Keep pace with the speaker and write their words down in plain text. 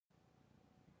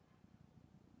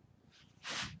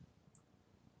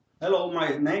Hello,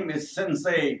 my name is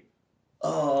Sensei.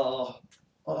 What?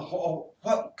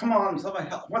 Come on, somebody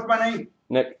help. What's my name?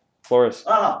 Nick Flores.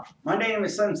 My name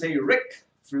is Sensei Rick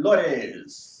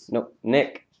Flores. No,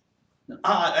 Nick.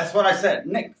 That's what I said,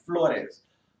 Nick Flores.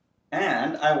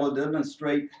 And I will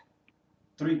demonstrate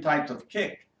 3 types of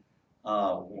kick.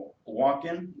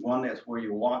 Walking, one is where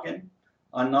you're walking.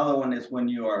 Another one is when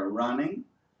you are running.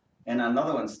 And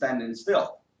another one standing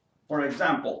still. For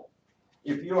example,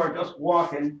 if you are just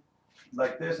walking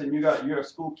like this and you're a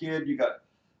school kid, you got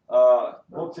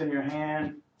books in your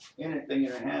hand, anything in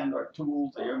your hand or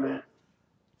tools or your man,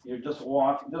 you're just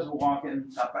walking,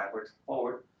 not backwards,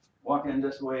 forward, walking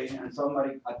this way, and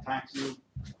somebody attacks you,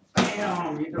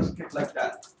 bam, you just kick like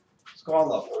that. It's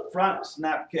called a front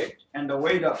snap kick, and the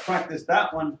way to practice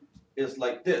that one is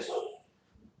like this.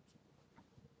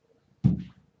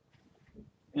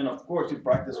 And of course you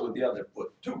practice with the other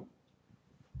foot too.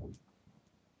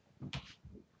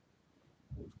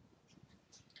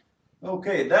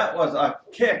 Okay, that was a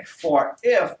kick for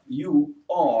if you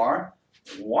are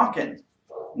walking.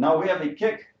 Now we have a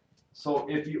kick, so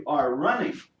if you are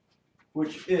running,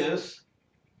 which is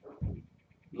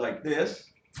like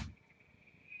this,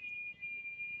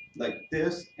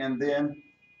 and then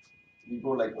you go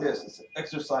like this. It's an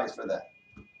exercise for that.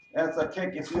 That's a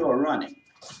kick if you are running.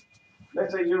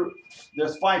 Let's say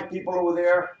there's 5 people over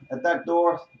there at that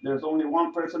door. There's only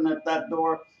 1 person at that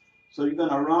door, so you're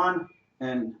gonna run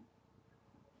and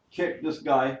kick this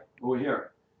guy over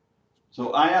here.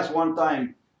 So I asked one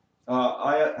time,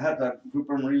 I had a group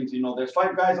of Marines, there's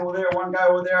 5 guys over there, 1 guy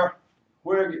over there.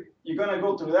 Where you gonna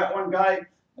go to that 1 guy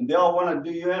and they all want to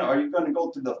do you in, or are you gonna go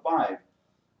to the 5?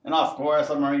 And of course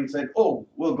the Marine said, oh,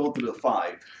 we'll go to the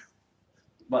 5.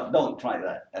 But don't try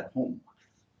that at home.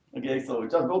 Okay, so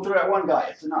just go to that 1 guy,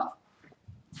 it's enough.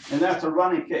 And that's a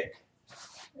running kick.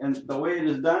 And the way it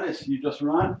is done is you just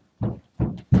run, you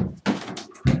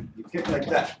kick like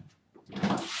that.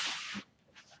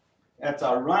 That's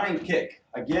a running kick.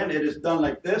 Again, it is done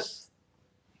like this.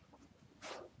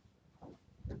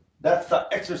 That's the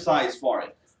exercise for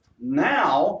it.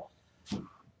 Now,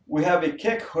 we have a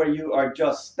kick where you are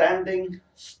just standing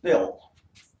still.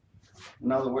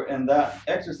 In other words, and that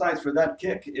exercise for that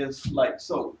kick is like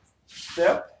so.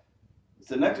 Step. It's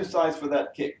an exercise for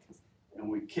that kick. And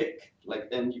we kick,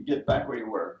 and you get back where you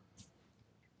were.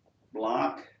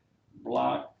 Block,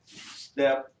 block,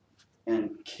 step,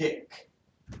 and kick.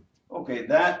 Okay,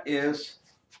 that is,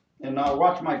 and now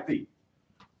watch my feet.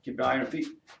 Keep your eye on your feet,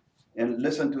 and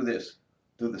listen to this,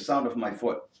 to the sound of my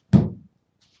foot.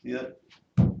 See that?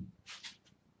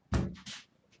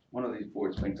 One of these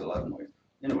boards makes a lot of noise.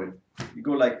 Anyway, you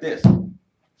go like this.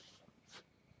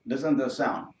 Listen to the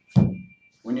sound.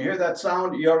 When you hear that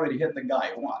sound, you already hit the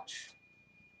guy. Watch.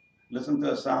 Listen to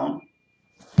the sound.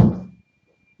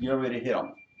 You already hit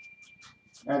him.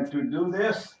 And to do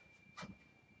this,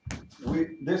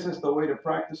 this is the way to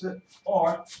practice it.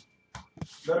 Or,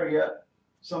 better yet,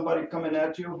 somebody coming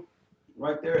at you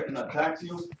right there and attacks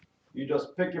you, you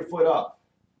just pick your foot up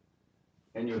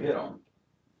and you hit them.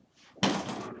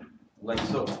 Like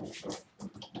so.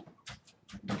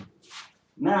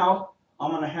 Now, I'm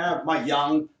going to have my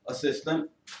young assistant.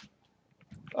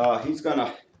 He's going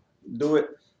to do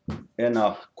it in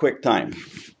a quick time.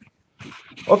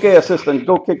 Okay, assistant,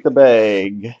 go kick the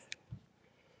bag.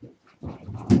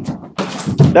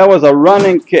 That was a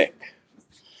running kick.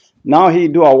 Now he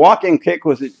do a walking kick,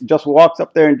 which it just walks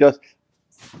up there and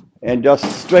just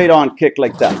straight on kick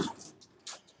like that.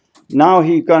 Now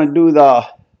he's going to do the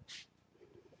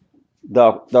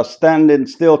standing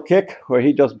still kick, where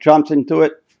he just jumps into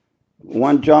it,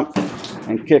 1 jump,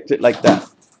 and kicks it like that.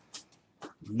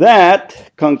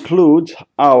 That concludes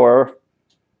our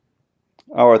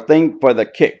thing for the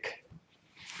kick.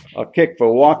 A kick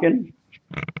for walking,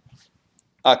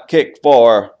 a kick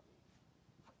for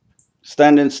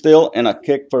standing still, and a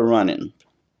kick for running.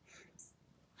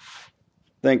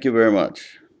 Thank you very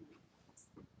much.